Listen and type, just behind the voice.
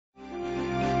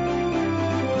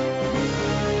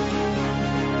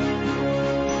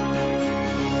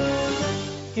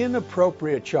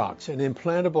Inappropriate shocks in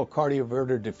implantable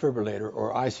cardioverter defibrillator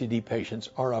or ICD patients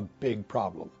are a big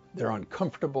problem. They're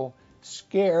uncomfortable,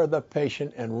 scare the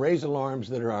patient, and raise alarms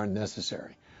that are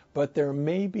unnecessary. But there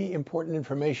may be important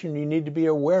information you need to be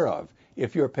aware of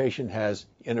if your patient has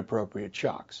inappropriate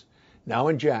shocks. Now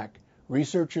in JACC,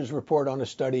 researchers report on a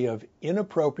study of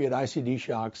inappropriate ICD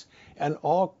shocks and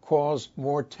all-cause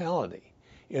mortality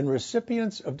in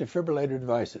recipients of defibrillator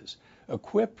devices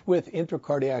equipped with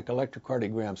intracardiac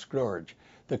electrocardiogram storage.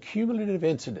 The cumulative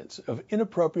incidence of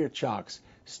inappropriate shocks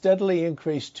steadily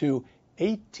increased to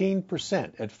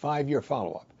 18% at 5-year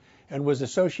follow-up and was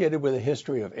associated with a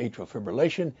history of atrial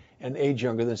fibrillation and age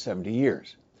younger than 70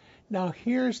 years. Now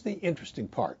here's the interesting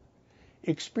part.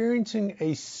 Experiencing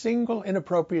a single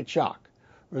inappropriate shock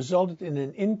resulted in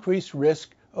an increased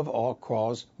risk of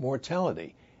all-cause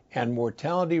mortality, and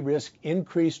mortality risk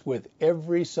increased with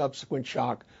every subsequent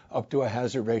shock up to a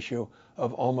hazard ratio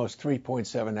of almost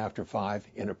 3.7 after 5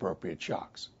 inappropriate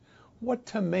shocks. What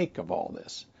to make of all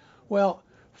this? Well,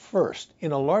 first,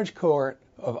 in a large cohort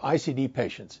of ICD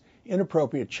patients,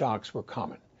 inappropriate shocks were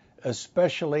common,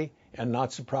 especially and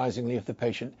not surprisingly if the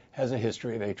patient has a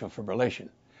history of atrial fibrillation.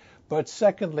 But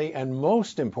secondly, and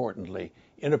most importantly,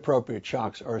 inappropriate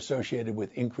shocks are associated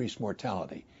with increased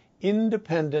mortality,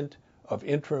 independent of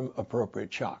interim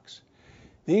appropriate shocks.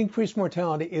 The increased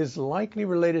mortality is likely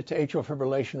related to atrial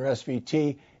fibrillation or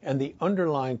SVT and the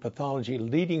underlying pathology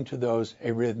leading to those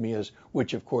arrhythmias,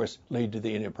 which of course lead to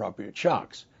the inappropriate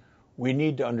shocks. We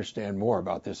need to understand more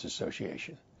about this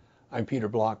association. I'm Peter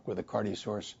Block with the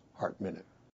CardioSource Heart Minute.